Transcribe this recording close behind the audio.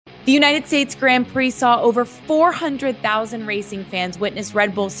The United States Grand Prix saw over 400,000 racing fans witness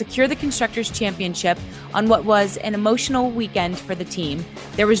Red Bull secure the Constructors' Championship on what was an emotional weekend for the team.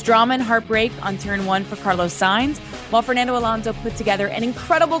 There was drama and heartbreak on turn one for Carlos Sainz, while Fernando Alonso put together an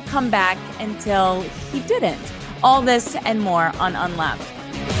incredible comeback until he didn't. All this and more on Unlapped.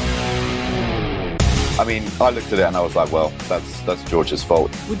 I mean, I looked at it and I was like, well, that's George's fault.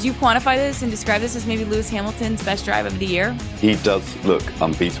 Would you quantify this and describe this as maybe Lewis Hamilton's best drive of the year? He does look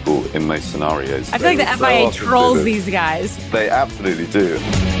unbeatable in most scenarios. I feel like the FIA trolls these guys. They absolutely do.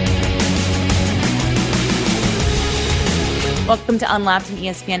 Welcome to Unlapped, an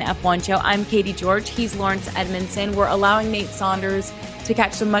ESPN F1 show. I'm Katie George. He's Lawrence Edmondson. We're allowing Nate Saunders to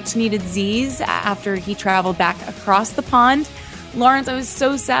catch some much-needed Z's after he traveled back across the pond. Lawrence, I was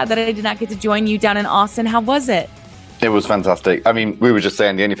so sad that I did not get to join you down in Austin. How was it? It was fantastic. I mean, we were just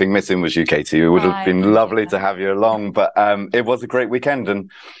saying the only thing missing was you, Katie. It would have been lovely to have you along, but it was a great weekend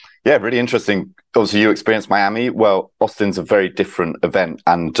and yeah, really interesting. Obviously, you experienced Miami. Well, Austin's a very different event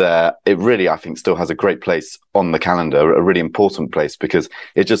and it really, I think, still has a great place on the calendar, a really important place because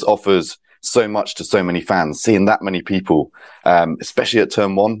it just offers so much to so many fans. Seeing that many people, especially at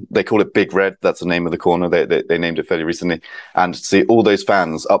turn one, they call it Big Red. That's the name of the corner. They named it fairly recently. And to see all those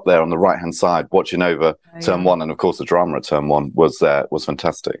fans up there on the right-hand side watching over turn one, and of course the drama at turn one was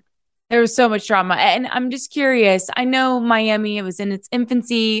fantastic. There was so much drama. And I'm just curious. I know Miami, it was in its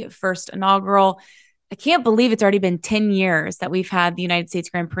infancy, first inaugural. I can't believe it's already been 10 years that we've had the United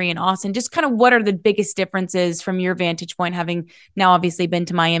States Grand Prix in Austin. Just kind of what are the biggest differences from your vantage point, having now obviously been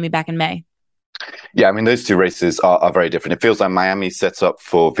to Miami back in May? Yeah, I mean, those two races are very different. It feels like Miami's set up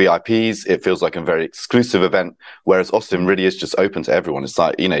for VIPs. It feels like a very exclusive event, whereas Austin really is just open to everyone. It's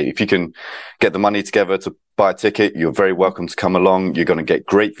like, you know, if you can get the money together to buy a ticket, you're very welcome to come along. You're going to get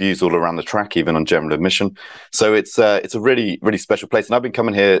great views all around the track, even on general admission. So it's a really, really special place. And I've been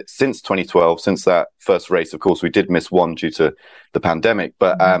coming here since 2012, since that first race. Of course, we did miss one due to the pandemic,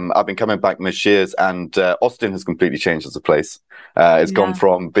 but I've been coming back most years, and Austin has completely changed as a place. It's gone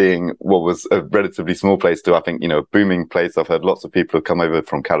from being what was a relatively small place to, I think, you know, a booming place. I've heard lots of people have come over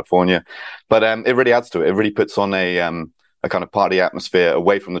from California, but it really adds to it. It really puts on a kind of party atmosphere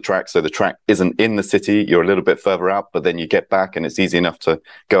away from the track. So the track isn't in the city. You're a little bit further out, but then you get back and it's easy enough to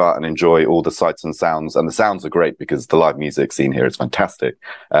go out and enjoy all the sights and sounds. And the sounds are great because the live music scene here is fantastic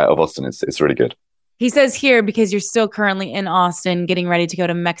of Austin. It's really good. He says here, because you're still currently in Austin, getting ready to go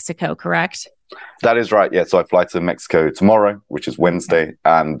to Mexico, correct? That is right. Yeah. So I fly to Mexico tomorrow, which is Wednesday,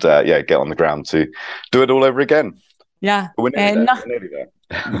 and get on the ground to do it all over again. Yeah. We're nearly there.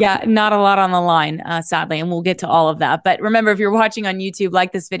 Yeah, not a lot on the line, sadly, and we'll get to all of that. But remember, if you're watching on YouTube,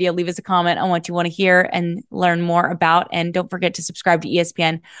 like this video, leave us a comment on what you want to hear and learn more about. And don't forget to subscribe to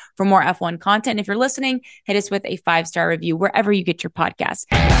ESPN for more F1 content. And if you're listening, hit us with a 5-star review wherever you get your podcasts.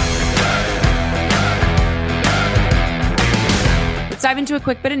 Let's dive into a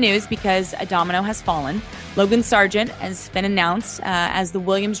quick bit of news because a domino has fallen. Logan Sargeant has been announced as the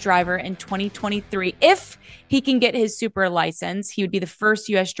Williams driver in 2023. If he can get his super license, he would be the first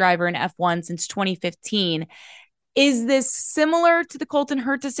U.S. driver in F1 since 2015. Is this similar to the Colton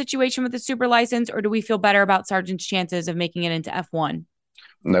Herta situation with the super license, or do we feel better about Sargeant's chances of making it into F1?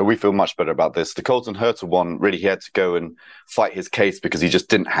 No, we feel much better about this. The Colton Herta one, really, he had to go and fight his case because he just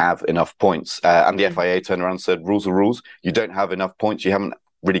didn't have enough points. And the FIA turned around and said, rules are rules. You don't have enough points. You haven't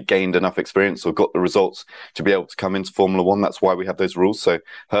really gained enough experience or got the results to be able to come into Formula One. That's why we have those rules. So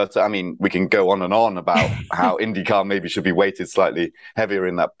Herta, I mean, we can go on and on about how IndyCar maybe should be weighted slightly heavier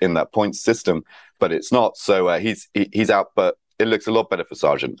in that points system, but it's not. So he's out, but it looks a lot better for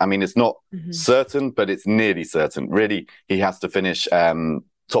Sargeant. I mean, it's not certain, but it's nearly certain. Really, he has to finish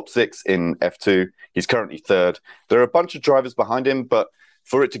top 6 in F2. He's currently 3rd. There are a bunch of drivers behind him, but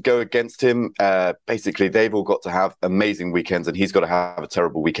for it to go against him, basically, they've all got to have amazing weekends, and he's got to have a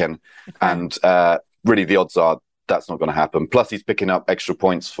terrible weekend. Okay. And really, the odds are that's not going to happen. Plus, he's picking up extra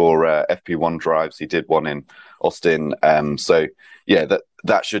points for FP1 drives. He did one in Austin. So, yeah,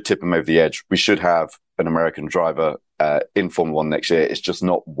 that should tip him over the edge. We should have an American driver in Formula One next year. It's just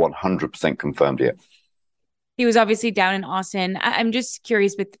not 100% confirmed yet. He was obviously down in Austin. I'm just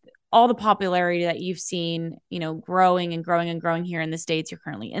curious, with all the popularity that you've seen, you know, growing and growing and growing here in the States, you're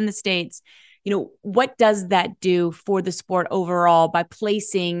currently in the States, you know, what does that do for the sport overall by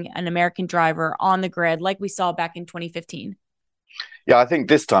placing an American driver on the grid like we saw back in 2015? Yeah, I think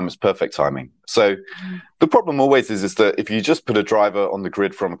this time is perfect timing. So the problem always is that if you just put a driver on the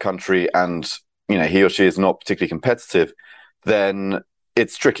grid from a country and, you know, he or she is not particularly competitive, then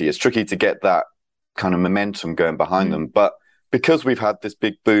it's tricky. It's tricky to get that kind of momentum going behind them. But because we've had this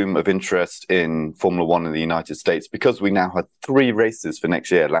big boom of interest in Formula One in the United States, because we now had 3 races for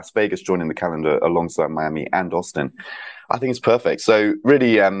next year, Las Vegas joining the calendar alongside Miami and Austin, I think it's perfect. So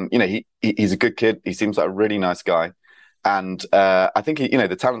really, he's a good kid. He seems like a really nice guy. And I think,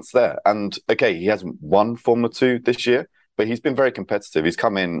 the talent's there. And okay, he hasn't won Formula 2 this year, but he's been very competitive. He's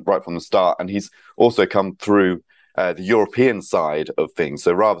come in right from the start, and he's also come through the European side of things.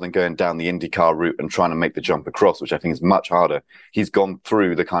 So rather than going down the IndyCar route and trying to make the jump across, which I think is much harder, he's gone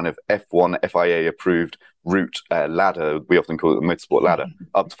through the kind of F1 FIA approved route ladder. We often call it the motorsport ladder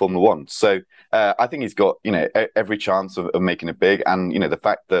up to Formula One. So I think he's got, every chance of making it big. And, the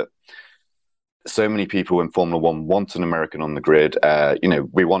fact that so many people in Formula One want an American on the grid.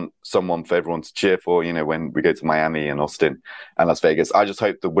 We want someone for everyone to cheer for, when we go to Miami and Austin and Las Vegas. I just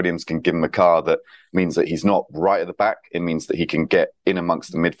hope that Williams can give him a car that means that he's not right at the back. It means that he can get in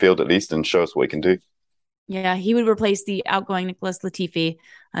amongst the midfield at least and show us what he can do. Yeah, he would replace the outgoing Nicholas Latifi.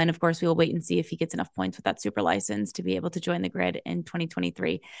 And of course, we will wait and see if he gets enough points with that super license to be able to join the grid in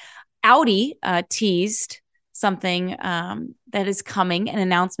 2023. Audi teased something that is coming, an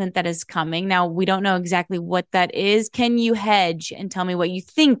announcement that is coming. Now, we don't know exactly what that is. Can you hedge and tell me what you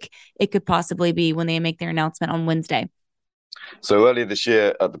think it could possibly be when they make their announcement on Wednesday? So earlier this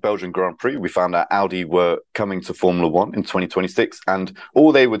year at the Belgian Grand Prix, we found out Audi were coming to Formula One in 2026. And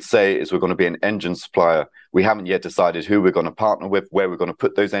all they would say is we're going to be an engine supplier. We haven't yet decided who we're going to partner with, where we're going to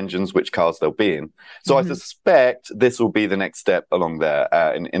put those engines, which cars they'll be in. So I suspect this will be the next step along there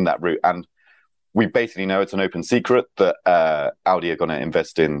in that route. And we basically know it's an open secret that Audi are going to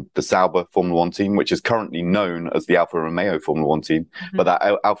invest in the Sauber Formula One team, which is currently known as the Alfa Romeo Formula One team. But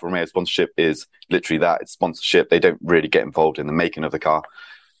that Alfa Romeo sponsorship is literally that. It's sponsorship. They don't really get involved in the making of the car.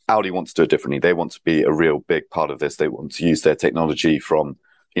 Audi wants to do it differently. They want to be a real big part of this. They want to use their technology from,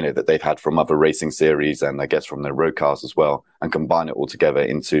 that they've had from other racing series and I guess from their road cars as well, and combine it all together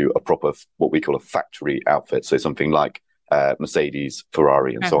into a proper, what we call a factory outfit. So something like Mercedes,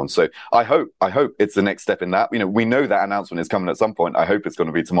 Ferrari, and so on. So I hope it's the next step in that. We know that announcement is coming at some point. I hope it's going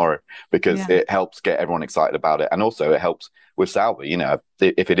to be tomorrow because it helps get everyone excited about it, and also it helps with Sauber.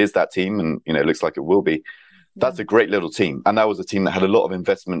 If it is that team, and it looks like it will be, that's a great little team, and that was a team that had a lot of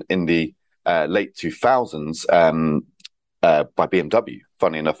investment in the late 2000s by BMW.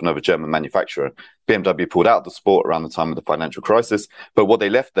 Funny enough, another German manufacturer. BMW pulled out of the sport around the time of the financial crisis, but what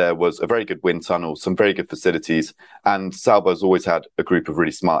they left there was a very good wind tunnel, some very good facilities, and Sauber's always had a group of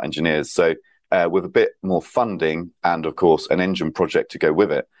really smart engineers. So with a bit more funding and, of course, an engine project to go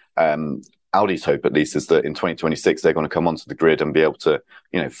with it, Audi's hope, at least, is that in 2026, they're going to come onto the grid and be able to,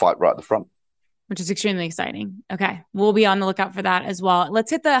 fight right at the front. Which is extremely exciting. Okay, we'll be on the lookout for that as well.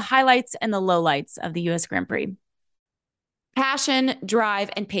 Let's hit the highlights and the lowlights of the U.S. Grand Prix. Passion, drive,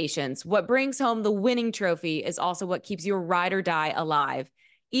 and patience. What brings home the winning trophy is also what keeps your ride or die alive.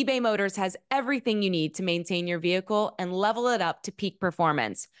 eBay Motors has everything you need to maintain your vehicle and level it up to peak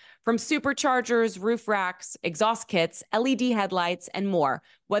performance. From superchargers, roof racks, exhaust kits, LED headlights, and more.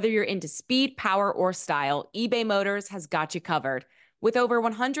 Whether you're into speed, power, or style, eBay Motors has got you covered. With over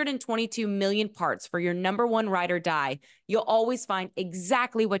 122 million parts for your number one ride or die, you'll always find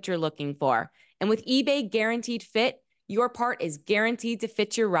exactly what you're looking for. And with eBay Guaranteed Fit, your part is guaranteed to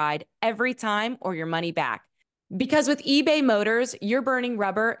fit your ride every time or your money back. Because with eBay Motors, you're burning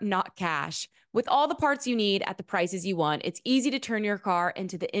rubber, not cash. With all the parts you need at the prices you want, it's easy to turn your car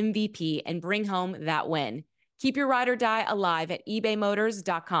into the MVP and bring home that win. Keep your ride or die alive at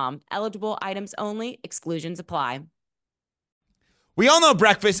ebaymotors.com. Eligible items only. Exclusions apply. We all know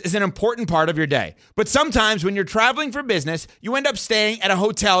breakfast is an important part of your day, but sometimes when you're traveling for business, you end up staying at a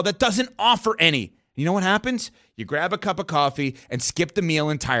hotel that doesn't offer any. You know what happens? You grab a cup of coffee and skip the meal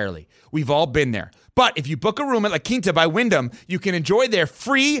entirely. We've all been there. But if you book a room at La Quinta by Wyndham, you can enjoy their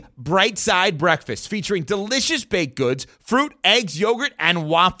free Bright Side breakfast featuring delicious baked goods, fruit, eggs, yogurt, and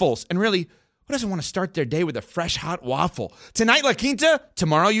waffles. And really, who doesn't want to start their day with a fresh hot waffle? Tonight, La Quinta,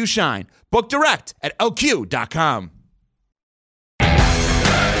 tomorrow you shine. Book direct at lq.com.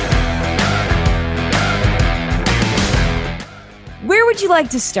 Where would you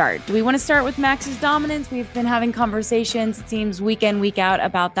like to start? Do we want to start with Max's dominance? We've been having conversations, it seems, week in, week out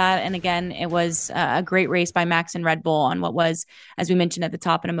about that. And again, it was a great race by Max and Red Bull on what was, as we mentioned at the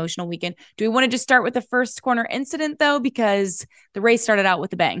top, an emotional weekend. Do we want to just start with the first corner incident, though? Because the race started out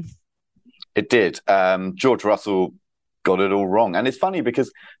with a bang. It did. George Russell got it all wrong. And it's funny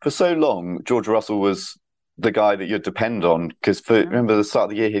because for so long, George Russell was the guy that you'd depend on. Because remember, the start of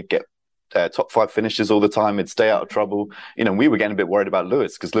the year, he'd get top 5 finishes all the time. It'd stay out of trouble. We were getting a bit worried about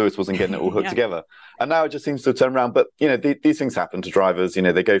Lewis because Lewis wasn't getting it all hooked together. And now it just seems to turn around. But, these things happen to drivers.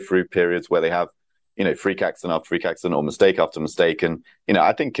 They go through periods where they have, freak accident after freak accident or mistake after mistake. And,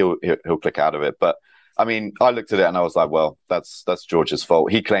 I think he'll click out of it. But I mean, I looked at it and I was like, well, that's George's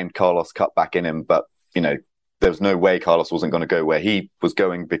fault. He claimed Carlos cut back in him, but, there was no way Carlos wasn't going to go where he was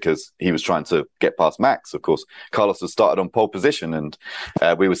going because he was trying to get past Max. Of course, Carlos has started on pole position, and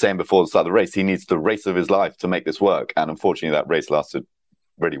we were saying before the start of the race, he needs the race of his life to make this work. And unfortunately, that race lasted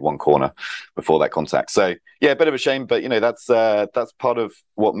really one corner before that contact. So yeah, a bit of a shame, but that's part of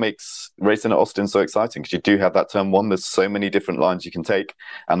what makes racing at Austin so exciting, because you do have that turn one. There's so many different lines you can take,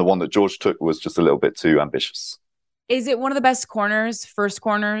 and the one that George took was just a little bit too ambitious. Is it one of the best first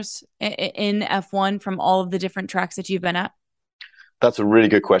corners in F1 from all of the different tracks that you've been at? That's a really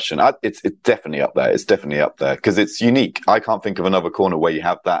good question. It's definitely up there. It's definitely up there because it's unique. I can't think of another corner where you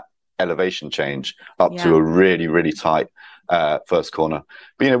have that elevation change up to a really, really tight first corner.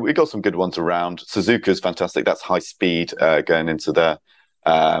 But, we got some good ones around. Suzuka's fantastic. That's high speed going into there.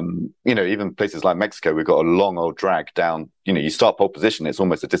 Even places like Mexico, we've got a long old drag down. You start pole position, it's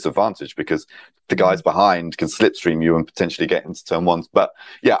almost a disadvantage because the guys behind can slipstream you and potentially get into turn ones. But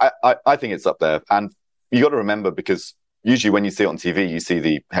yeah, I think it's up there. And you got to remember, because usually when you see it on TV, you see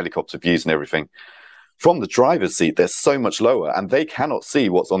the helicopter views and everything. From the driver's seat, they're so much lower and they cannot see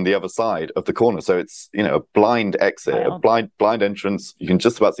what's on the other side of the corner. So it's, a blind exit, a blind entrance. You can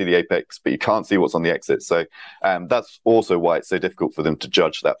just about see the apex, but you can't see what's on the exit. So that's also why it's so difficult for them to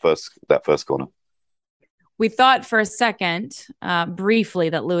judge that first corner. We thought for a second, briefly,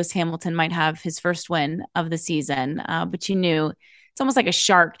 that Lewis Hamilton might have his first win of the season, but you knew it's almost like a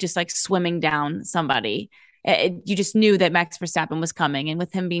shark just like swimming down somebody. You just knew that Max Verstappen was coming. And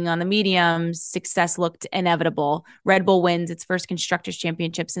with him being on the mediums, success looked inevitable. Red Bull wins its first Constructors'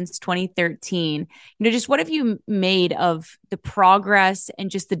 Championship since 2013. Just what have you made of the progress and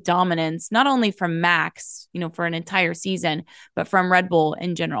just the dominance, not only from Max, for an entire season, but from Red Bull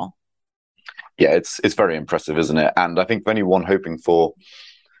in general? Yeah, it's very impressive, isn't it? And I think for anyone hoping for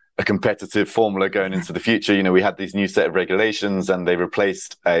a competitive formula going into the future, we had these new set of regulations and they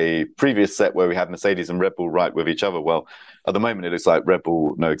replaced a previous set where we had Mercedes and Red Bull right with each other. Well, at the moment, it looks like Red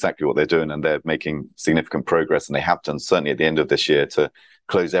Bull know exactly what they're doing and they're making significant progress. And they have done, certainly at the end of this year, to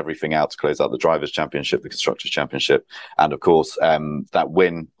close everything out, to close out the Drivers' Championship, the Constructors' Championship. And of course, that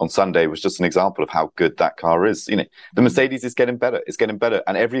win on Sunday was just an example of how good that car is. The Mercedes is getting better. It's getting better.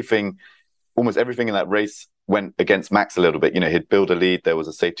 And almost everything in that race went against Max a little bit. He'd build a lead. There was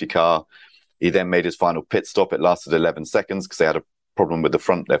a safety car. He then made his final pit stop. It lasted 11 seconds because they had a problem with the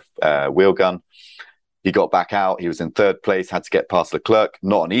front left wheel gun. He got back out. He was in third place, had to get past Leclerc.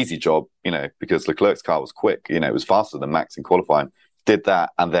 Not an easy job, because Leclerc's car was quick. It was faster than Max in qualifying. Did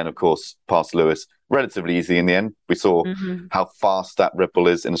that. And then, of course, past Lewis. Relatively easy in the end. We saw how fast that Red Bull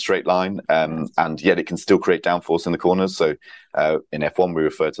is in a straight line, and yet it can still create downforce in the corners. So in F1, we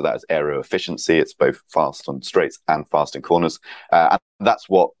refer to that as aero efficiency. It's both fast on straights and fast in corners. And that's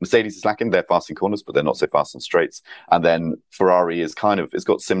what Mercedes is lacking. They're fast in corners, but they're not so fast on straights. And then Ferrari it's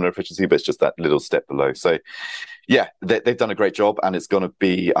got similar efficiency, but it's just that little step below. So yeah, they've done a great job, and it's going to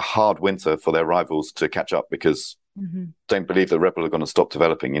be a hard winter for their rivals to catch up because don't believe that Red Bull are going to stop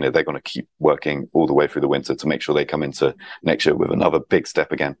developing. They're going to keep working all the way through the winter to make sure they come into next year with another big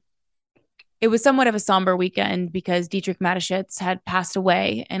step again. It was somewhat of a somber weekend because Dietrich Mateschitz had passed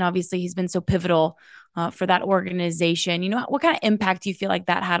away, and obviously he's been so pivotal for that organization. What kind of impact do you feel like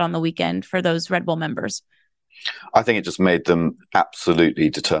that had on the weekend for those Red Bull members? I think it just made them absolutely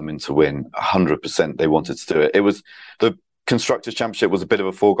determined to win. 100% they wanted to do it. It was the Constructors' Championship was a bit of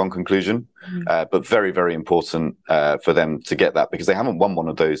a foregone conclusion, but very, very important for them to get that because they haven't won one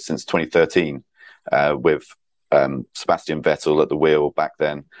of those since 2013 with Sebastian Vettel at the wheel back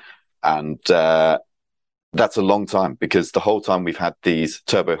then. And that's a long time because the whole time we've had these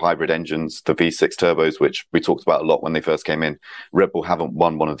turbo hybrid engines, the V6 turbos, which we talked about a lot when they first came in. Red Bull haven't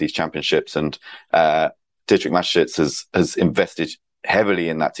won one of these championships, and Dietrich Mateschitz has invested heavily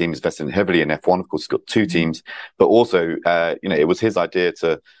in that team. He's invested heavily in F1. Of course, he's got two teams, but also, it was his idea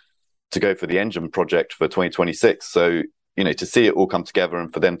to go for the engine project for 2026. So, to see it all come together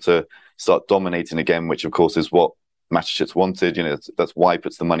and for them to start dominating again, which of course is what Mateschitz wanted. That's why he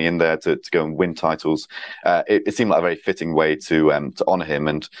puts the money in there to go and win titles. It seemed like a very fitting way to honor him.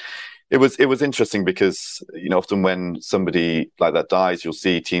 And it was interesting because, often when somebody like that dies, you'll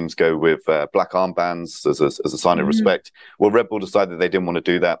see teams go with black armbands as a sign of respect. Well, Red Bull decided they didn't want to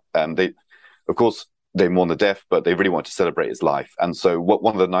do that. They mourn the death, but they really wanted to celebrate his life. And so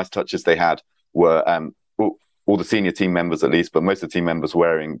one of the nice touches they had were all the senior team members, at least, but most of the team members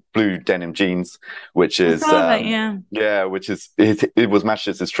wearing blue denim jeans, which is it was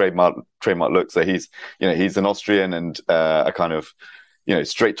Maschietz's trademark look. So he's an Austrian and a kind of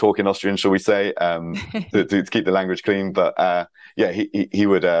straight talking Austrian, shall we say, to keep the language clean. But he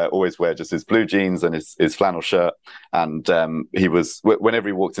would always wear just his blue jeans and his flannel shirt. And he was, whenever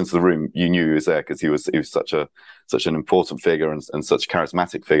he walked into the room, you knew he was there because he was such an important figure and such a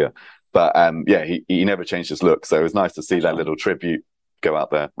charismatic figure. But he never changed his look. So it was nice to see that little tribute go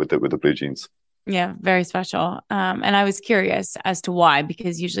out there with the blue jeans. Yeah, very special. And I was curious as to why,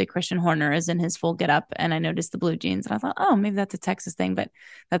 because usually Christian Horner is in his full getup, and I noticed the blue jeans, and I thought, oh, maybe that's a Texas thing, but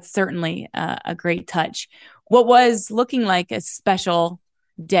that's certainly a great touch. What was looking like a special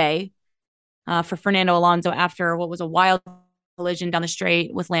day for Fernando Alonso after what was a wild collision down the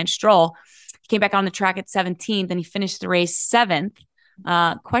straight with Lance Stroll. He came back on the track at 17th, and he finished the race 7th.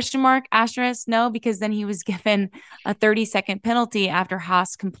 Question mark, asterisk, no, because then he was given a 30-second penalty after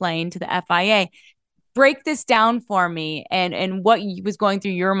Haas complained to the FIA. Break this down for me and what was going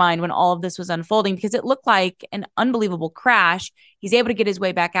through your mind when all of this was unfolding, because it looked like an unbelievable crash. He's able to get his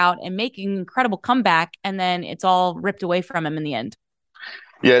way back out and make an incredible comeback, and then it's all ripped away from him in the end.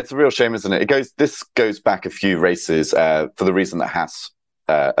 Yeah, it's a real shame, isn't it? This goes back a few races for the reason that Haas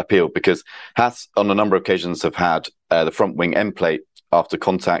appealed, because Haas on a number of occasions have had the front wing end plate after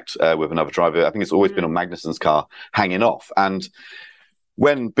contact with another driver. I think it's always been on Magnussen's car hanging off. And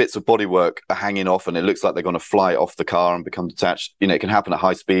when bits of bodywork are hanging off and it looks like they're going to fly off the car and become detached, it can happen at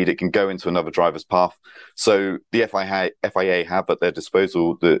high speed. It can go into another driver's path. So the FIA have at their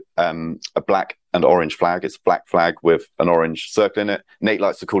disposal a black and orange flag. It's a black flag with an orange circle in it. Nate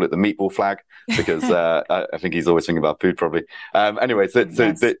likes to call it the meatball flag because I think he's always thinking about food, probably. Anyway, so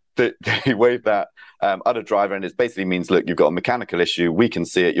they wave that at a driver, and it basically means, look, you've got a mechanical issue. We can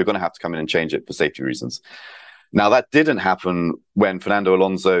see it. You're going to have to come in and change it for safety reasons. Now, that didn't happen when Fernando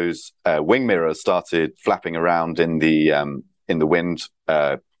Alonso's wing mirror started flapping around in the wind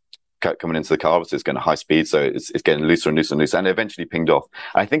coming into the car. Obviously, it's going at high speed, so it's getting looser and looser and looser, and it eventually pinged off.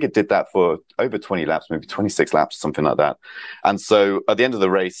 I think it did that for over 20 laps, maybe 26 laps, something like that. And so at the end of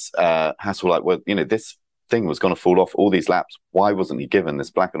the race, Haas were like, well, this thing was going to fall off all these laps. Why wasn't he given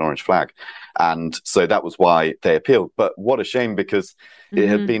this black and orange flag? And so that was why they appealed. But what a shame, because it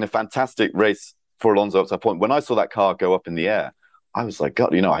had been a fantastic race for Alonso up to that point. When I saw that car go up in the air, I was like,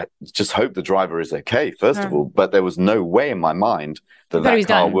 God, I just hope the driver is okay, first of all. But there was no way in my mind that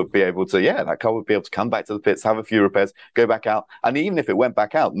car would be able to come back to the pits, have a few repairs, go back out. And even if it went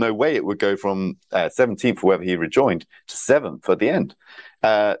back out, no way it would go from 17th, wherever he rejoined, to 7th at the end.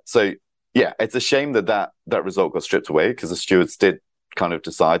 So yeah, it's a shame that result got stripped away, because the stewards did kind of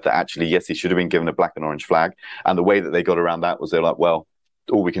decide that actually, yes, he should have been given a black and orange flag. And the way that they got around that was they're like, well,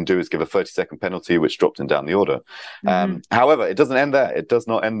 all we can do is give a 30-second penalty, which dropped him down the order. However, it doesn't end there. It does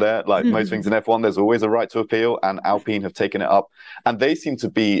not end there. Like most things in F1, there's always a right to appeal, and Alpine have taken it up. And they seem to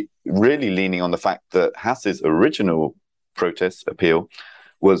be really leaning on the fact that Haas's original protest appeal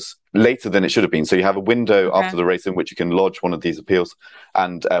was later than it should have been. So you have a window after the race in which you can lodge one of these appeals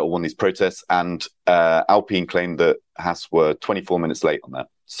and or one of these protests. And Alpine claimed that Haas were 24 minutes late on that.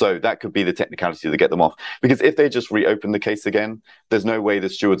 So that could be the technicality to get them off. Because if they just reopen the case again, there's no way the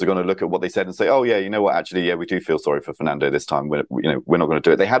stewards are going to look at what they said and say, oh, yeah, you know what, actually, yeah, we do feel sorry for Fernando this time. We're not going to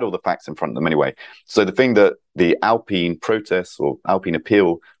do it. They had all the facts in front of them anyway. So the thing that the Alpine protest or Alpine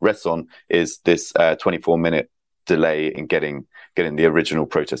appeal rests on is this 24-minute delay in getting the original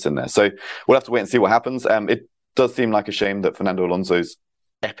protest in there. So we'll have to wait and see what happens. It does seem like a shame that Fernando Alonso's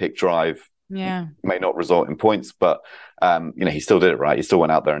epic drive may not result in points, but he still did it, right? He still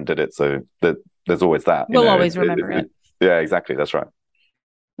went out there and did it. So there's always that. We'll always remember it. Yeah, exactly. That's right.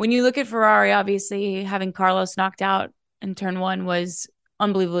 When you look at Ferrari, obviously having Carlos knocked out in turn 1 was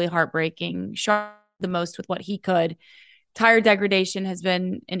unbelievably heartbreaking. Charles the most with what he could. Tire degradation has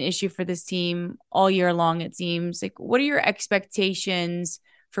been an issue for this team all year long, it seems. Like, what are your expectations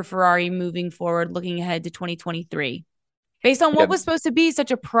for Ferrari moving forward, looking ahead to 2023? Based on what was supposed to be such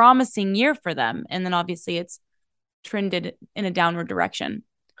a promising year for them. And then obviously it's trended in a downward direction.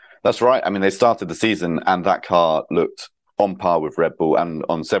 That's right. I mean, they started the season and that car looked on par with Red Bull and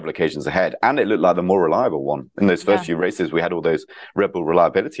on several occasions ahead. And it looked like the more reliable one. In those first few races, we had all those Red Bull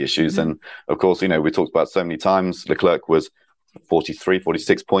reliability issues. And of course, we talked about so many times, Leclerc was 43,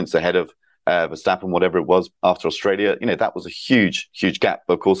 46 points ahead of Verstappen, whatever it was, after Australia. That was a huge, huge gap.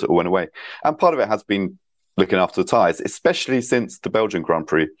 But of course, it all went away. And part of it has been looking after the tyres, especially since the Belgian Grand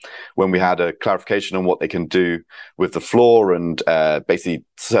Prix, when we had a clarification on what they can do with the floor, and basically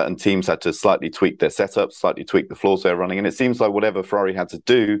certain teams had to slightly tweak their setup, slightly tweak the floors they're running. And it seems like whatever Ferrari had to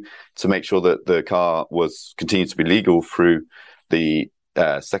do to make sure that the car was continued to be legal through the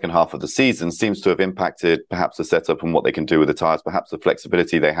second half of the season seems to have impacted perhaps the setup and what they can do with the tyres, perhaps the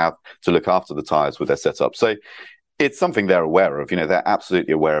flexibility they have to look after the tyres with their setup. So it's something they're aware of. They're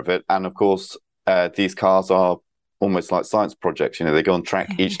absolutely aware of it. And of course, these cars are almost like science projects. They go on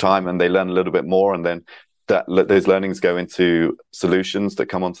track each time and they learn a little bit more, and then those learnings go into solutions that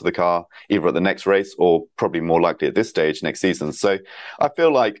come onto the car either at the next race or probably more likely at this stage next season. So I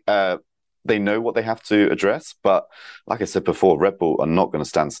feel like they know what they have to address, but like I said before, Red Bull are not going to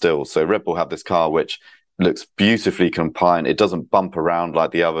stand still. So Red Bull have this car which looks beautifully compliant. It doesn't bump around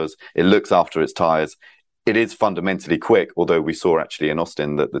like the others. It looks after its tires. It is fundamentally quick, although we saw actually in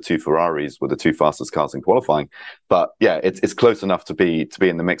Austin that the two Ferraris were the two fastest cars in qualifying. But yeah, it's close enough to be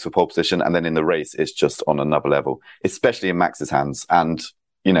in the mix for pole position, and then in the race, it's just on another level, especially in Max's hands. And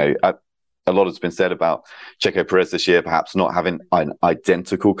a lot has been said about Checo Perez this year, perhaps not having an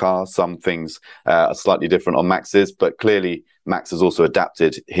identical car. Some things are slightly different on Max's, but clearly Max has also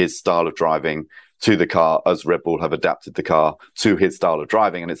adapted his style of driving to the car, as Red Bull have adapted the car to his style of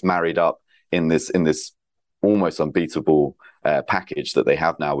driving, and it's married up in this almost unbeatable package that they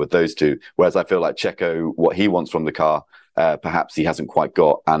have now with those two. Whereas I feel like Checo, what he wants from the car, perhaps he hasn't quite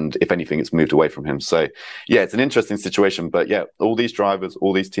got, and if anything, it's moved away from him. So yeah, it's an interesting situation. But yeah, all these drivers,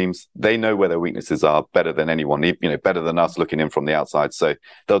 all these teams, they know where their weaknesses are better than anyone, better than us looking in from the outside. So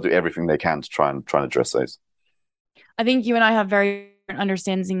they'll do everything they can to try and address those. I think you and I have very different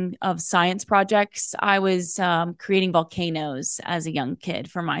understanding of science projects. I was creating volcanoes as a young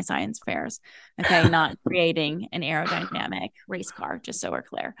kid for my science fairs. Okay, not creating an aerodynamic race car, just so we're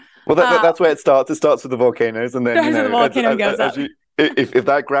clear. Well, that's where it starts. It starts with the volcanoes, and then the volcano goes up. If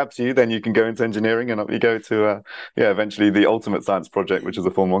that grabs you, then you can go into engineering, and up you go to eventually the ultimate science project, which is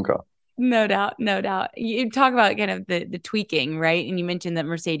a Formula 1 car. No doubt, no doubt. You talk about kind of the tweaking, right? And you mentioned that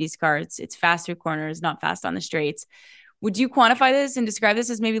Mercedes car, it's fast through corners, not fast on the straights. Would you quantify this and describe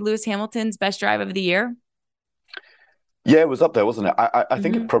this as maybe Lewis Hamilton's best drive of the year? Yeah, it was up there, wasn't it? I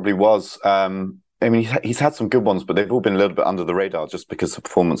think it probably was. I mean, he's had some good ones, but they've all been a little bit under the radar just because the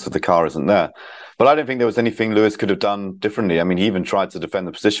performance of the car isn't there. But I don't think there was anything Lewis could have done differently. I mean, he even tried to defend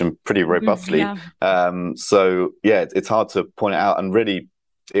the position pretty robustly. Yeah. So, yeah, it's hard to point it out. And really,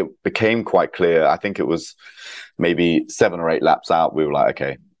 it became quite clear. I think it was maybe 7 or 8 laps out. We were like,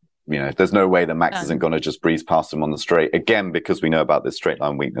 okay, there's no way that Max isn't going to just breeze past him on the straight again, because we know about this straight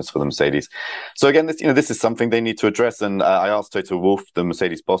line weakness for the Mercedes. So again, this is something they need to address. And I asked Toto Wolff, the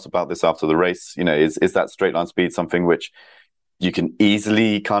Mercedes boss, about this after the race. Is that straight line speed something which you can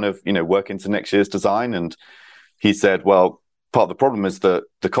easily kind of, work into next year's design? And he said, well, part of the problem is the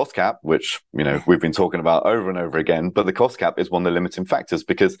cost cap, which, we've been talking about over and over again, but the cost cap is one of the limiting factors,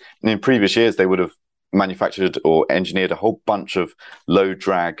 because in previous years, they would have manufactured or engineered a whole bunch of low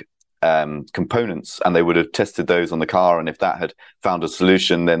drag components, and they would have tested those on the car, and if that had found a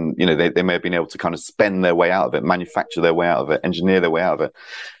solution, then they may have been able to kind of spend their way out of it, manufacture their way out of it, engineer their way out of it.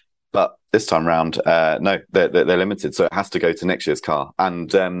 But this time round, no, they're limited, so it has to go to next year's car.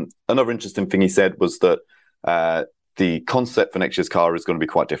 And another interesting thing he said was that the concept for next year's car is going to be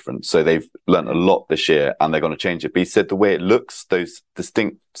quite different. So they've learned a lot this year, and they're going to change it. But he said the way it looks, those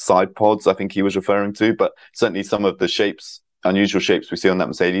distinct side pods, I think he was referring to, but certainly some of the shapes, unusual shapes we see on that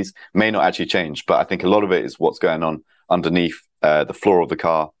Mercedes, may not actually change. But I think a lot of it is what's going on underneath the floor of the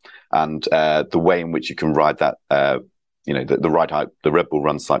car, and the way in which you can ride that. The ride height, the Red Bull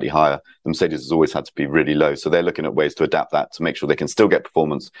runs slightly higher. The Mercedes has always had to be really low. So they're looking at ways to adapt that to make sure they can still get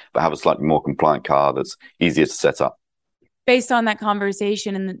performance, but have a slightly more compliant car that's easier to set up. Based on that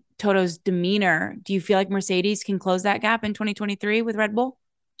conversation and Toto's demeanor, do you feel like Mercedes can close that gap in 2023 with Red Bull?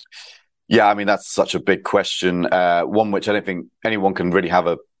 Yeah, I mean, that's such a big question. One which I don't think anyone can really have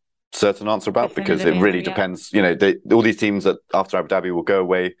a certain answer about, because it really depends. All these teams that after Abu Dhabi will go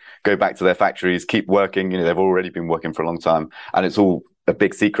away, go back to their factories, keep working. They've already been working for a long time, and it's all a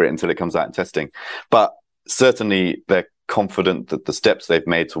big secret until it comes out in testing. But certainly they're confident that the steps they've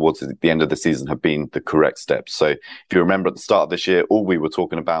made towards the end of the season have been the correct steps. So if you remember at the start of this year, all we were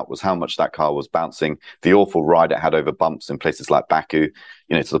talking about was how much that car was bouncing, the awful ride it had over bumps in places like Baku,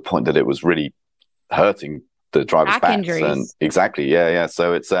 to the point that it was really hurting the driver's backs. Injuries. And exactly. Yeah.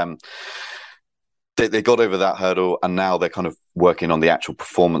 So it's they got over that hurdle, and now they're kind of working on the actual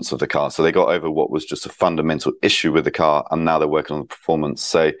performance of the car. So they got over what was just a fundamental issue with the car, and now they're working on the performance.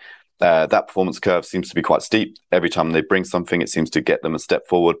 So that performance curve seems to be quite steep. Every time they bring something, it seems to get them a step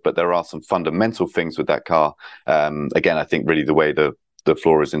forward. But there are some fundamental things with that car. Again, I think really the way the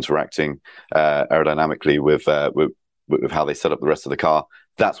floor is interacting aerodynamically with how they set up the rest of the car,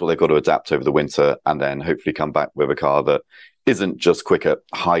 that's what they've got to adapt over the winter, and then hopefully come back with a car that isn't just quick at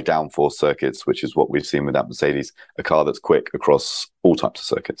high downforce circuits, which is what we've seen with that Mercedes, a car that's quick across all types of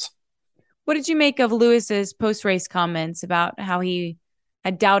circuits. What did you make of Lewis's post-race comments about how he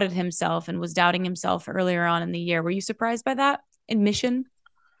had doubted himself and was doubting himself earlier on in the year. Were you surprised by that admission?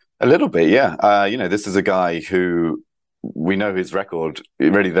 A little bit, yeah. This is a guy who we know his record.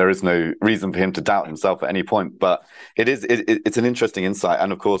 Really, there is no reason for him to doubt himself at any point. But it's an interesting insight.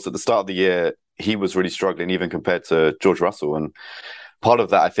 And of course, at the start of the year, he was really struggling, even compared to George Russell. And part of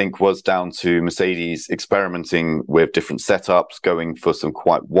that, I think, was down to Mercedes experimenting with different setups, going for some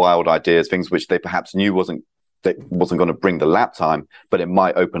quite wild ideas, things which they perhaps knew wasn't going to bring the lap time, but it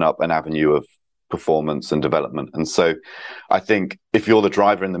might open up an avenue of performance and development. And so I think if you're the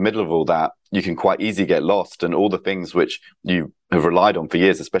driver in the middle of all that, you can quite easily get lost, and all the things which you have relied on for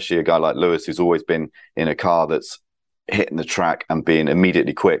years, especially a guy like Lewis, who's always been in a car that's hitting the track and being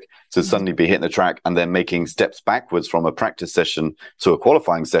immediately quick, to suddenly be hitting the track and then making steps backwards from a practice session to a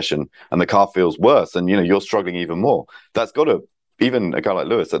qualifying session, and the car feels worse, and you're struggling even more. That's got to, even a guy like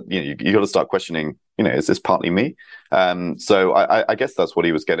Lewis, that you got to start questioning, is this partly me? So I guess that's what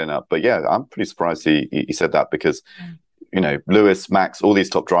he was getting at. But yeah, I'm pretty surprised he said that, because Lewis, Max, all these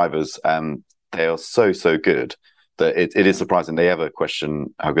top drivers, they are so good that it is surprising they ever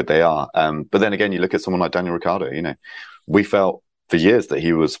question how good they are. But then again, you look at someone like Daniel Ricciardo. We felt for years that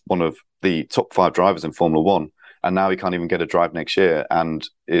he was one of the top 5 drivers in Formula One, and now he can't even get a drive next year and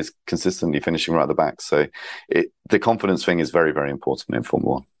is consistently finishing right at the back. So the confidence thing is very, very important in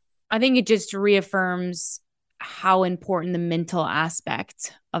Formula One. I think it just reaffirms how important the mental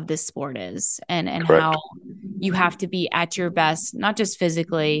aspect of this sport is, and how you have to be at your best, not just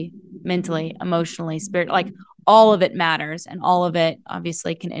physically, mentally, emotionally, spirit, like all of it matters, and all of it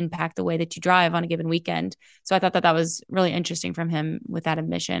obviously can impact the way that you drive on a given weekend. So I thought that was really interesting from him with that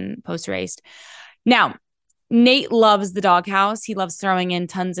admission post-race. Now, Nate loves the doghouse. He loves throwing in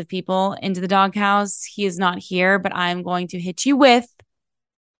tons of people into the doghouse. He is not here, but I'm going to hit you with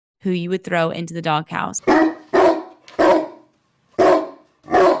who you would throw into the doghouse.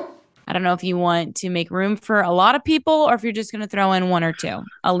 I don't know if you want to make room for a lot of people, or if you're just going to throw in 1 or 2.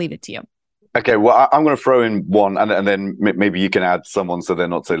 I'll leave it to you. Okay, well, I'm going to throw in one, and then maybe you can add someone so they're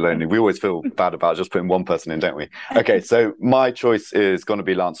not so lonely. We always feel bad about just putting one person in, don't we? Okay, so my choice is going to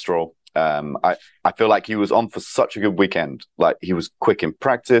be Lance Stroll. I feel like he was on for such a good weekend. Like, he was quick in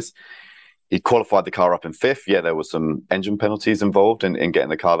practice. He qualified the car up in 5th. Yeah, there were some engine penalties involved in getting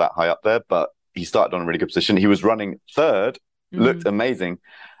the car that high up there, but he started on a really good position. He was running 3rd, looked amazing.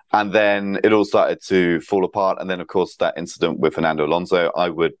 And then it all started to fall apart. And then, of course, that incident with Fernando Alonso, I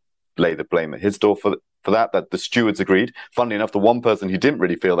would lay the blame at his door for that the stewards agreed. Funnily enough, the one person who didn't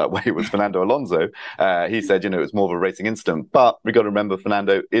really feel that way was Fernando Alonso. He said, it was more of a racing incident. But we got to remember,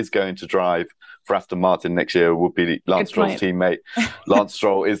 Fernando is going to drive for Aston Martin next year, will be Lance Stroll's teammate. Lance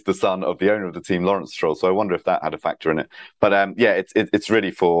Stroll is the son of the owner of the team, Lawrence Stroll. So I wonder if that had a factor in it. But it's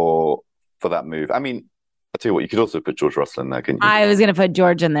really for that move. I mean, I'll tell you what, you could also put George Russell in there, couldn't you? I was going to put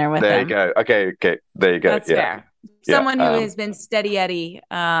George in there with there him. There you go. Okay. There you go. That's fair. Someone who has been steady Eddie,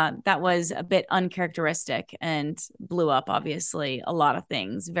 that was a bit uncharacteristic and blew up, obviously, a lot of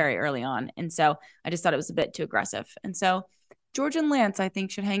things very early on. And so I just thought it was a bit too aggressive. And so George and Lance, I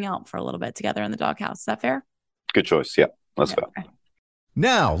think, should hang out for a little bit together in the doghouse. Is that fair? Good choice. Yeah, that's fair. Okay.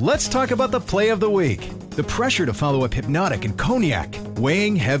 Now, let's talk about the play of the week. The pressure to follow up Hypnotic and Cognac,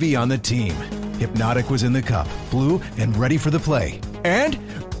 weighing heavy on the team. Hypnotic was in the cup, blue, and ready for the play. And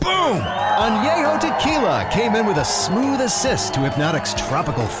boom! Añejo Tequila came in with a smooth assist to Hypnotic's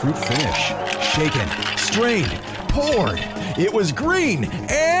tropical fruit finish. Shaken, strained, poured. It was green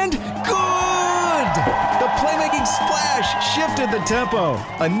and good! The playmaking splash shifted the tempo.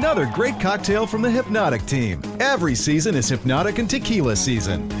 Another great cocktail from the Hypnotic team. Every season is Hypnotic and Tequila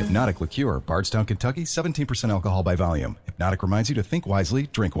season. Hypnotic Liqueur, Bardstown, Kentucky, 17% alcohol by volume. Hypnotic reminds you to think wisely,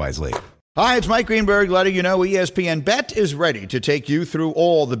 drink wisely. Hi, it's Mike Greenberg letting you know ESPN Bet is ready to take you through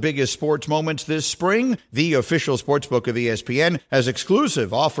all the biggest sports moments this spring. The official sportsbook of ESPN has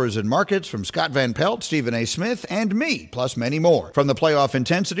exclusive offers and markets from Scott Van Pelt, Stephen A. Smith, and me, plus many more. From the playoff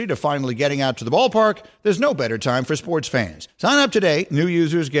intensity to finally getting out to the ballpark, there's no better time for sports fans. Sign up today. New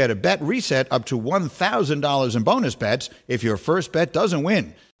users get a bet reset up to $1,000 in bonus bets if your first bet doesn't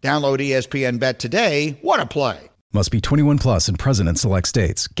win. Download ESPN Bet today. What a play. Must be 21 plus and present in select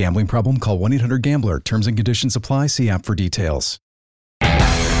states. Gambling problem? Call 1-800-GAMBLER. Terms and conditions apply. See app for details. All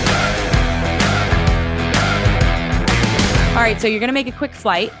right, so you're going to make a quick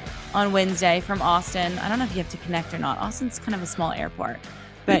flight on Wednesday from Austin. I don't know if you have to connect or not. Austin's kind of a small airport,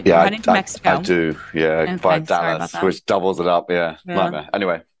 but you're heading to Mexico. I do, yeah. By Dallas, which doubles it up, yeah. Nightmare.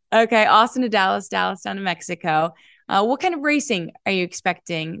 Anyway. Okay, Austin to Dallas, Dallas down to Mexico. What kind of racing are you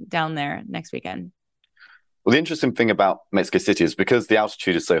expecting down there next weekend? Well, the interesting thing about Mexico City is because the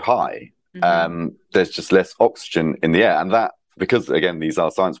altitude is so high, there's just less oxygen in the air. And that because again, these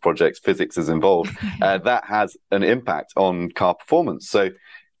are science projects, physics is involved, that has an impact on car performance. So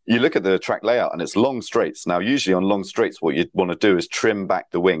you look at the track layout and it's long straights. Now, usually on long straights, what you'd want to do is trim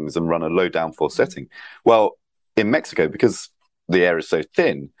back the wings and run a low downforce setting. Well, in Mexico, because the air is so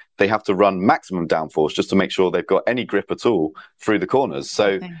thin, they have to run maximum downforce just to make sure they've got any grip at all through the corners.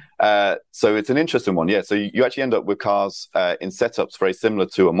 So, so it's an interesting one. Yeah. So you actually end up with cars in setups very similar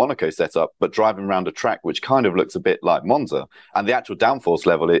to a Monaco setup, but driving around a track which kind of looks a bit like Monza. And the actual downforce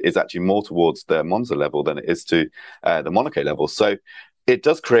level is actually more towards the Monza level than it is to the Monaco level. So it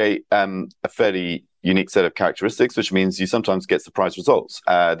does create a fairly unique set of characteristics, which means you sometimes get surprise results.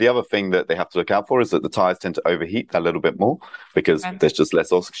 The other thing that they have to look out for is that the tires tend to overheat a little bit more because there's just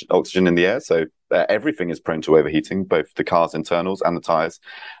less oxygen in the air. So everything is prone to overheating, both the car's internals and the tires.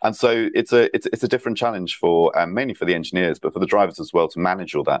 And so it's a different challenge for mainly for the engineers, but for the drivers as well to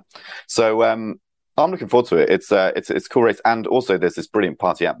manage all that. So I'm looking forward to it. It's a cool race, and also there's this brilliant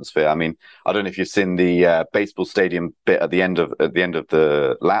party atmosphere. I mean, I don't know if you've seen the baseball stadium bit at the end of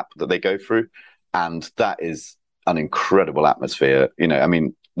the lap that they go through. And that is an incredible atmosphere. You know, I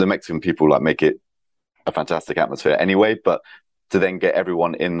mean, the Mexican people make it a fantastic atmosphere anyway, but to then get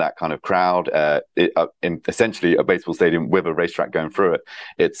everyone in that kind of crowd, in essentially a baseball stadium with a racetrack going through it,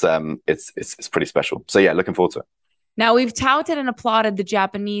 it's pretty special. So yeah, looking forward to it. Now, we've touted and applauded the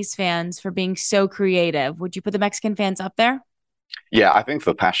Japanese fans for being so creative. Would you put the Mexican fans up there? Yeah, I think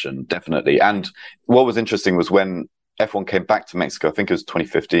for passion, definitely. And what was interesting was when F1 came back to Mexico, I think it was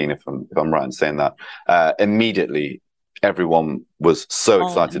 2015, if I'm right in saying that, immediately everyone was so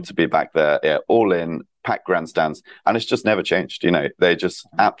excited to be back there. Yeah, all in, packed grandstands, and it's just never changed. You know, they just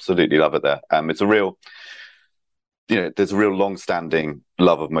absolutely love it there. It's a real, there's a real long-standing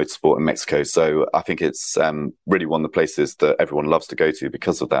love of motorsport in Mexico. So I think it's really one of the places that everyone loves to go to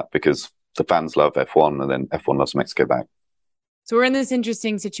because of that, because the fans love F1 and then F1 loves Mexico back. So we're in this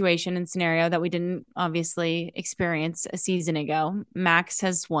interesting situation and scenario that we didn't obviously experience a season ago. Max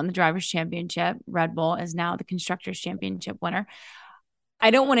has won the Drivers' Championship. Red Bull is now the Constructors' Championship winner. I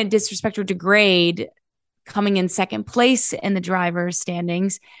don't want to disrespect or degrade coming in second place in the drivers'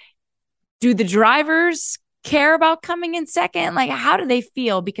 standings. Do the drivers care about coming in second? Like, how do they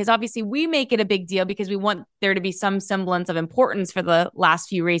feel? Because obviously we make it a big deal because we want there to be some semblance of importance for the last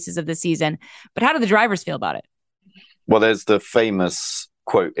few races of the season. But how do the drivers feel about it? Well, there's the famous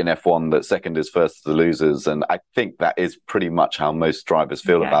quote in F1 that second is first to the losers. And I think that is pretty much how most drivers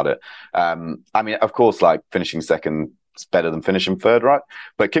feel about it. I mean, of course, finishing second is better than finishing third, right?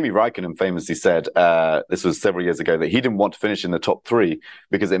 But Kimi Räikkönen famously said, this was several years ago, that he didn't want to finish in the top three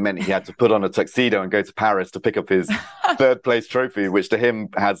because it meant he had to put on a tuxedo and go to Paris to pick up his third place trophy, which to him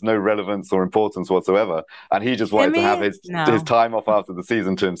has no relevance or importance whatsoever. And he just wanted to have his time off after the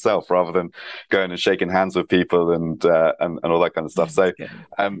season to himself rather than going and shaking hands with people and all that kind of stuff. So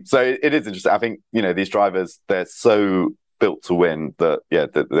it is interesting. I think, these drivers, they're so built to win that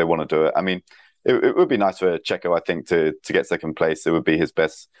they want to do it. I mean, it would be nice for Checo, I think, to get second place. It would be his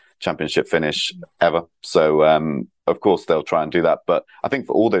best championship finish ever. So, of course, they'll try and do that. But I think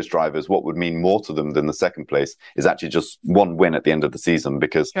for all those drivers, what would mean more to them than the second place is actually just one win at the end of the season,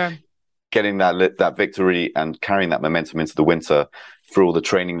 because getting that victory and carrying that momentum into the winter through all the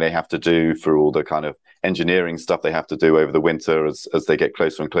training they have to do, through all the kind of engineering stuff they have to do over the winter as they get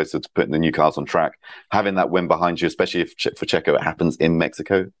closer and closer to putting the new cars on track, having that win behind you, especially if for Checo it happens in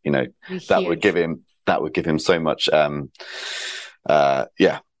Mexico, that would give him so much so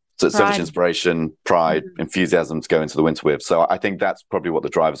much inspiration, pride, enthusiasm to go into the winter with. So I think that's probably what the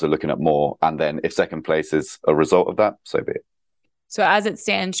drivers are looking at more. And then if second place is a result of that, so be it. So as it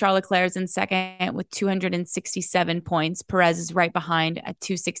stands, Charles Leclerc is in second with 267 points. Perez is right behind at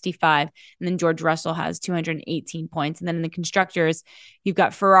 265. And then George Russell has 218 points. And then in the constructors, you've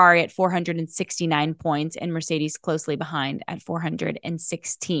got Ferrari at 469 points and Mercedes closely behind at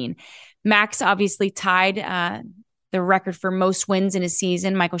 416. Max obviously tied the record for most wins in a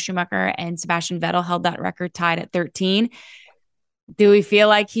season. Michael Schumacher and Sebastian Vettel held that record tied at 13. Do we feel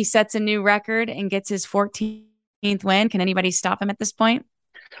like he sets a new record and gets his 14th win? Can anybody stop him at this point?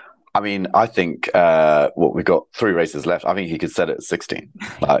 I mean, I think we've got 3 races left. I think he could set it at 16.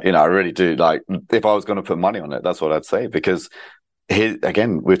 I really do. If I was going to put money on it, that's what I'd say, because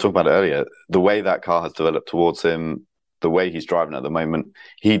again, we were talking about it earlier, the way that car has developed towards him, the way he's driving at the moment,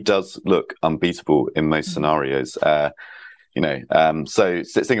 he does look unbeatable in most scenarios. So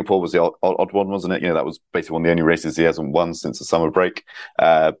Singapore was the odd one, wasn't it? That was basically one of the only races he hasn't won since the summer break.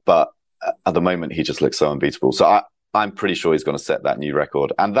 But at the moment, he just looks so unbeatable. So I'm pretty sure he's going to set that new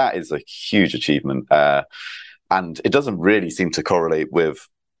record. And that is a huge achievement. And it doesn't really seem to correlate with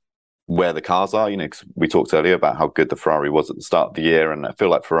where the cars are, 'cause we talked earlier about how good the Ferrari was at the start of the year. And I feel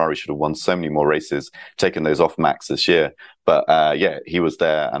like Ferrari should have won so many more races, taken those off Max this year. But he was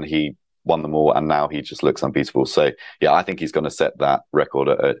there and he won them all. And now he just looks unbeatable. So yeah, I think he's going to set that record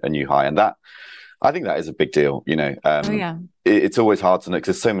at a new high. And I think that is a big deal. It's always hard to know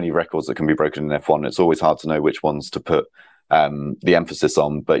because there's so many records that can be broken in F1. It's always hard to know which ones to put the emphasis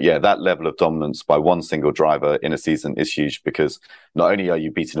on. But yeah, that level of dominance by one single driver in a season is huge because not only are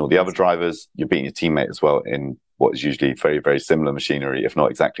you beating all the other drivers, you're beating your teammate as well in what is usually very, very similar machinery, if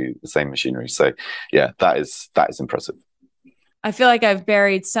not exactly the same machinery. So yeah, that is impressive. I feel like I've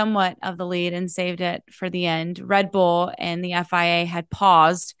buried somewhat of the lead and saved it for the end. Red Bull and the FIA had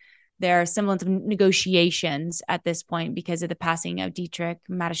paused their semblance of negotiations at this point because of the passing of Dietrich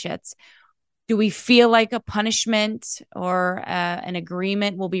Mateschitz. Do we feel like a punishment or an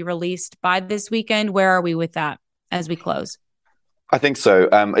agreement will be released by this weekend? Where are we with that as we close? I think so.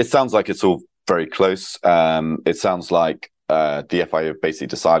 It sounds like it's all very close. It sounds like the FIA have basically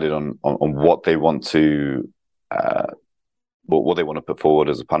decided on what they want to what they want to put forward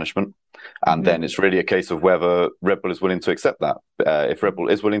as a punishment. And then it's really a case of whether Red Bull is willing to accept that. If Red Bull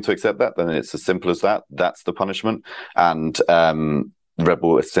is willing to accept that, then it's as simple as that. That's the punishment. And Red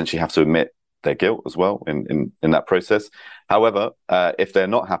Bull essentially have to admit their guilt as well in that process. However, if they're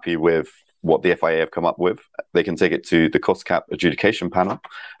not happy with what the FIA have come up with, they can take it to the cost cap adjudication panel,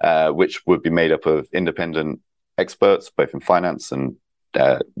 which would be made up of independent experts, both in finance and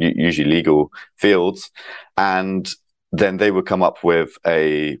usually legal fields. And then they would come up with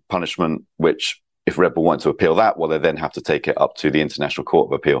a punishment, which if Red Bull want to appeal that, well, they then have to take it up to the International Court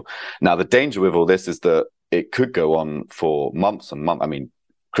of Appeal. Now, the danger with all this is that it could go on for months and months. I mean,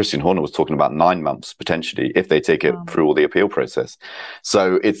 Christian Horner was talking about 9 months potentially if they take it through all the appeal process.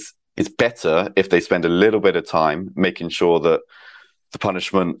 So it's better if they spend a little bit of time making sure that the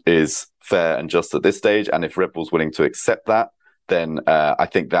punishment is fair and just at this stage. And if Red Bull's willing to accept that, then I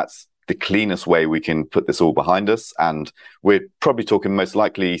think that's the cleanest way we can put this all behind us. And we're probably talking most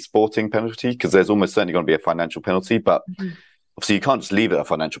likely sporting penalty because there's almost certainly going to be a financial penalty. But obviously you can't just leave it a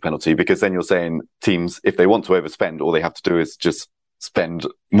financial penalty because then you're saying teams, if they want to overspend, all they have to do is just spend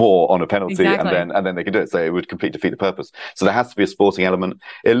more on a penalty and then they can do it. So it would completely defeat the purpose. So there has to be a sporting element.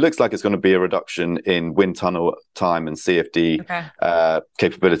 It looks like it's going to be a reduction in wind tunnel time and CFD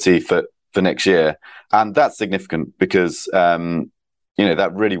capability for next year. And that's significant because,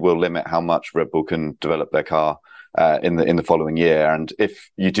 that really will limit how much Red Bull can develop their car in the following year. And if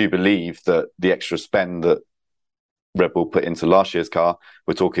you do believe that the extra spend that Red Bull put into last year's car,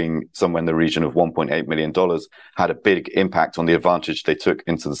 we're talking somewhere in the region of $1.8 million, had a big impact on the advantage they took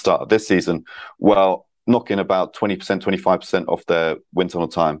into the start of this season. Well, knocking about 20%, 25% off their wind tunnel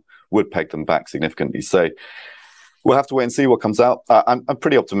time would peg them back significantly. So we'll have to wait and see what comes out. I'm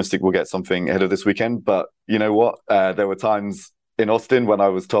pretty optimistic we'll get something ahead of this weekend. But you know what? There were times in Austin when I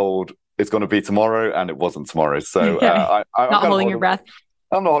was told it's going to be tomorrow and it wasn't tomorrow. So I'm not holding your breath.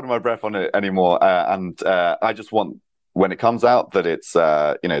 I'm not holding my breath on it anymore. And I just want, when it comes out, that it's,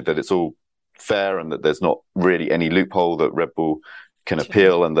 that it's all fair and that there's not really any loophole that Red Bull can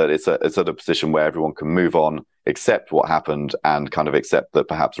appeal and that it's at a position where everyone can move on, accept what happened and kind of accept that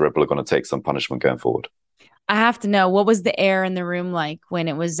perhaps Red Bull are going to take some punishment going forward. I have to know, what was the air in the room like when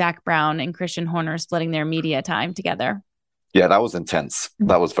it was Zach Brown and Christian Horner splitting their media time together? Yeah, that was intense.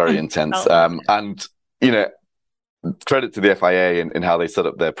 That was very intense. And, credit to the FIA in how they set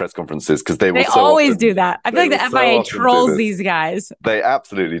up their press conferences because they always do that. I feel like the FIA trolls these guys. They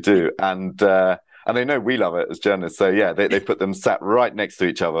absolutely do. And they know we love it as journalists. So, yeah, they put them sat right next to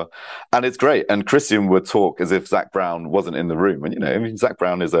each other. And it's great. And Christian would talk as if Zach Brown wasn't in the room. And, Zach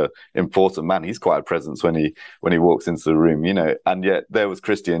Brown is an important man. He's quite a presence when he walks into the room, And yet there was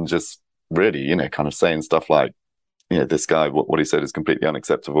Christian just really, kind of saying stuff like, this guy, what he said is completely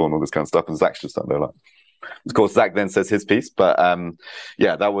unacceptable and all this kind of stuff. And Zach's just sat there like, of course, Zach then says his piece, but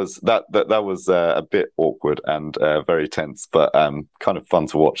that was a bit awkward and very tense, but kind of fun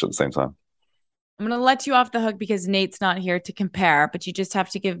to watch at the same time. I'm going to let you off the hook because Nate's not here to compare, but you just have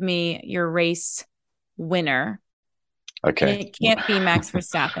to give me your race winner. Okay. And it can't be Max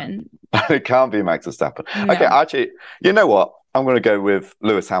Verstappen. It can't be Max Verstappen. No. Okay, actually, you know what? I'm going to go with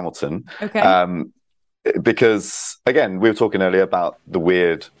Lewis Hamilton. Okay. Because, again, we were talking earlier about the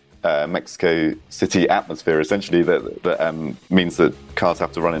weird Mexico City atmosphere, essentially, that means that cars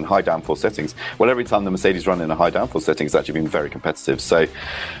have to run in high downforce settings. Well, every time the Mercedes run in a high downforce setting, it's actually been very competitive. So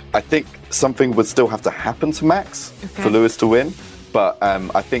I think something would still have to happen to Max for Lewis to win. But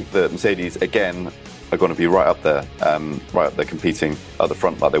I think that Mercedes, again, are going to be right up there competing at the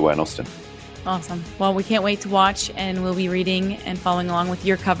front like they were in Austin. Awesome. Well, we can't wait to watch, and we'll be reading and following along with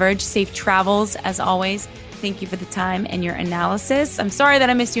your coverage. Safe travels, as always. Thank you for the time and your analysis. I'm sorry that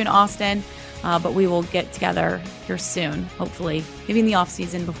I missed you in Austin, but we will get together here soon, hopefully, maybe in the off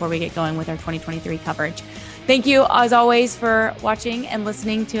season before we get going with our 2023 coverage. Thank you, as always, for watching and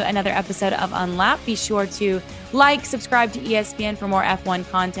listening to another episode of Unlapped. Be sure to subscribe to ESPN for more F1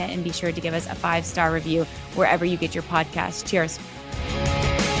 content, and be sure to give us a 5-star review wherever you get your podcast. Cheers.